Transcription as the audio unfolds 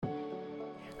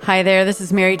Hi there, this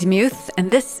is Mary DeMuth, and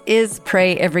this is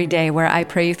Pray Every Day, where I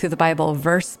pray you through the Bible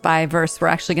verse by verse. We're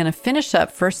actually going to finish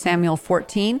up 1 Samuel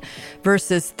 14,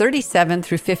 verses 37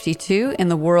 through 52 in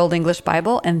the World English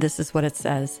Bible, and this is what it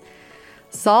says.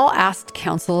 Saul asked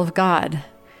counsel of God,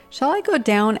 "Shall I go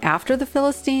down after the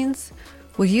Philistines?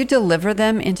 Will you deliver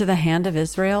them into the hand of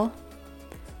Israel?"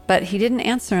 But he didn't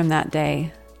answer him that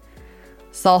day.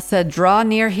 Saul said, "Draw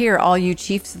near here, all you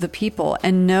chiefs of the people,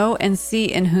 and know and see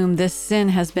in whom this sin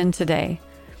has been today.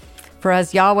 For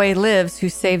as Yahweh lives, who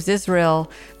saves Israel,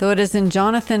 though it is in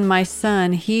Jonathan my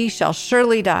son, he shall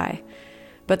surely die."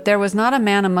 But there was not a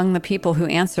man among the people who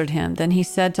answered him. Then he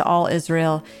said to all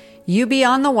Israel, "You be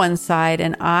on the one side,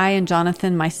 and I and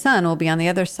Jonathan my son will be on the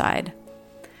other side."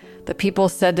 The people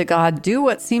said to God, "Do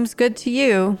what seems good to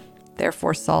you."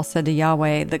 Therefore Saul said to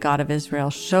Yahweh, the God of Israel,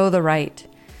 "Show the right."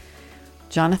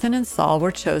 Jonathan and Saul were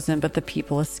chosen, but the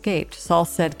people escaped. Saul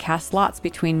said, "Cast lots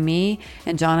between me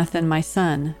and Jonathan my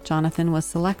son." Jonathan was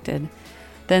selected.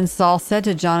 Then Saul said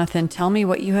to Jonathan, "Tell me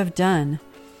what you have done."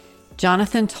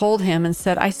 Jonathan told him and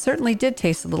said, "I certainly did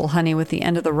taste a little honey with the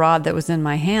end of the rod that was in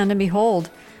my hand, and behold,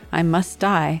 I must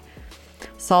die."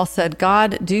 Saul said,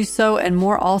 "God, do so and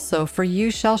more also, for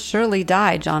you shall surely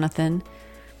die, Jonathan."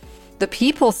 The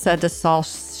people said to Saul,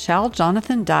 "Shall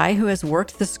Jonathan die, who has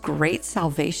worked this great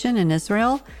salvation in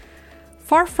Israel?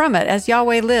 Far from it. As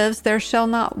Yahweh lives, there shall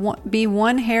not be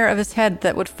one hair of his head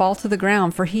that would fall to the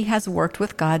ground, for he has worked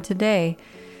with God today."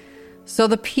 So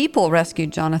the people rescued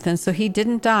Jonathan, so he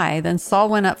didn't die. Then Saul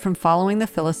went up from following the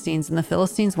Philistines, and the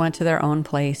Philistines went to their own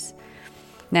place.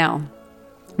 Now,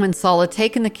 when Saul had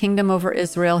taken the kingdom over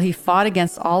Israel, he fought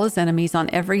against all his enemies on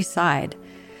every side,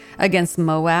 against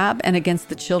Moab and against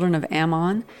the children of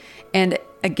Ammon, and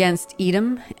against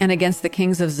Edom, and against the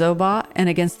kings of Zobah, and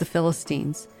against the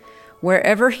Philistines.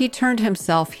 Wherever he turned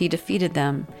himself, he defeated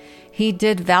them. He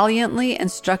did valiantly and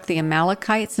struck the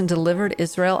Amalekites and delivered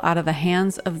Israel out of the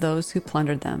hands of those who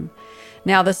plundered them.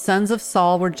 Now the sons of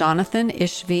Saul were Jonathan,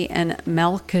 Ishvi, and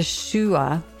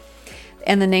Malchishua,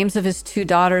 and the names of his two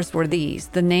daughters were these: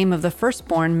 the name of the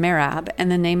firstborn, Merab, and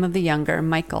the name of the younger,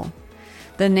 Michal.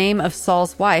 The name of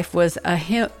Saul's wife was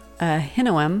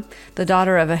Ahinoam, the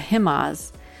daughter of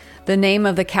Ahimaaz. The name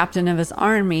of the captain of his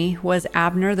army was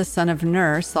Abner, the son of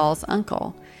Ner, Saul's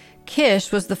uncle.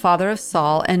 Kish was the father of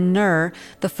Saul, and Ner,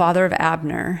 the father of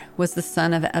Abner, was the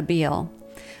son of Abiel.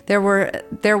 There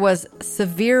was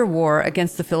severe war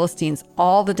against the Philistines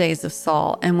all the days of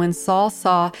Saul, and when Saul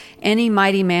saw any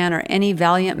mighty man or any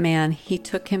valiant man, he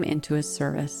took him into his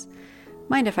service.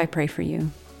 Mind if I pray for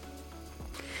you?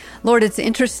 Lord, it's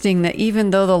interesting that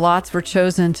even though the lots were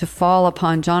chosen to fall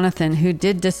upon Jonathan, who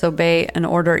did disobey an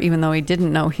order, even though he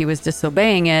didn't know he was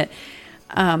disobeying it,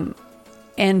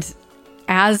 and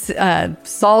as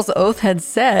Saul's oath had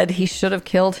said, he should have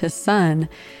killed his son,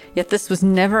 yet this was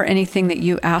never anything that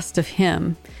you asked of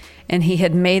him, and he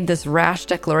had made this rash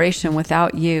declaration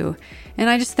without you. And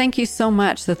I just thank you so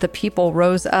much that the people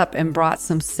rose up and brought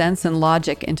some sense and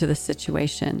logic into the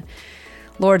situation.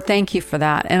 Lord, thank you for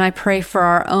that. And I pray for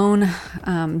our own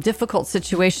difficult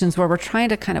situations where we're trying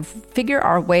to kind of figure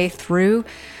our way through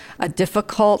a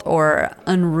difficult or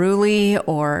unruly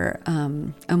or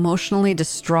emotionally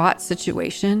distraught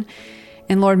situation.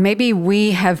 And Lord, maybe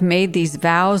we have made these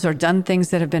vows or done things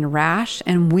that have been rash,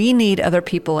 and we need other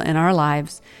people in our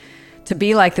lives to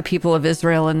be like the people of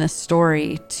Israel in this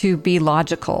story, to be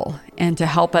logical and to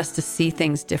help us to see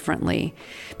things differently.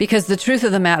 Because the truth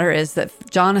of the matter is that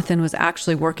Jonathan was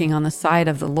actually working on the side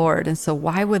of the Lord. And so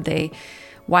why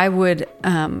would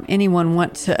anyone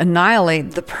want to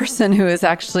annihilate the person who is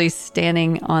actually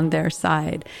standing on their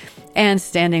side and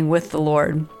standing with the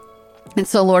Lord? And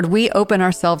so, Lord, we open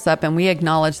ourselves up and we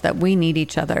acknowledge that we need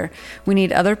each other. We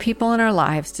need other people in our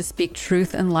lives to speak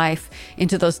truth and life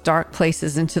into those dark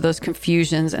places, into those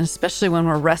confusions, and especially when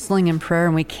we're wrestling in prayer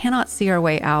and we cannot see our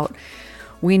way out.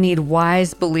 We need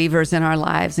wise believers in our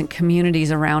lives and communities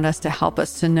around us to help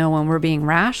us to know when we're being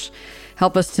rash,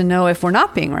 help us to know if we're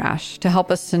not being rash, to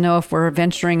help us to know if we're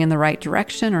venturing in the right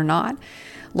direction or not.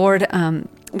 Lord,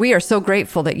 we are so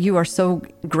grateful that you are so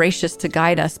gracious to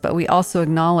guide us, but we also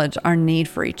acknowledge our need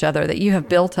for each other, that you have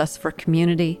built us for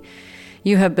community.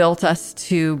 You have built us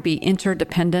to be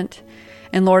interdependent.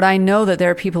 And Lord, I know that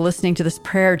there are people listening to this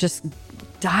prayer just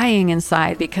dying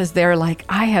inside because they're like,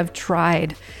 I have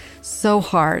tried so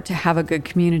hard to have a good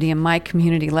community and my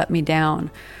community let me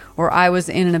down. Or I was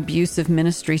in an abusive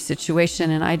ministry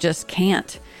situation and I just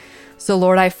can't. So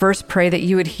Lord, I first pray that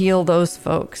you would heal those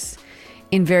folks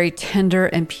in very tender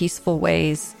and peaceful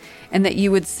ways, and that you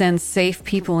would send safe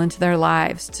people into their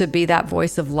lives to be that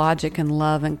voice of logic and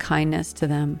love and kindness to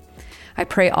them. I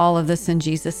pray all of this in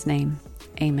Jesus' name.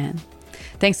 Amen.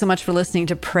 Thanks so much for listening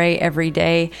to Pray Every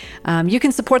Day. You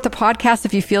can support the podcast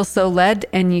if you feel so led,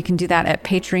 and you can do that at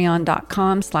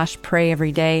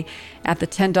patreon.com/prayeveryday. At the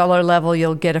 $10 level,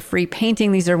 you'll get a free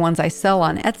painting. These are ones I sell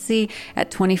on Etsy. At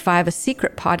 $25, a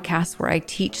secret podcast where I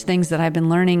teach things that I've been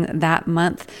learning that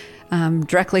month,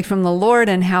 directly from the Lord,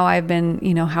 and how I've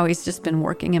been, how He's just been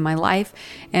working in my life.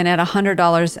 And at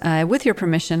 $100, with your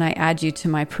permission, I add you to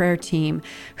my prayer team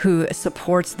who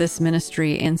supports this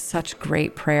ministry in such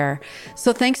great prayer.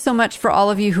 So thanks so much for all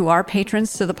of you who are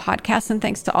patrons to the podcast, and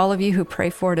thanks to all of you who pray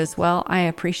for it as well. I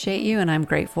appreciate you, and I'm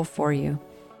grateful for you.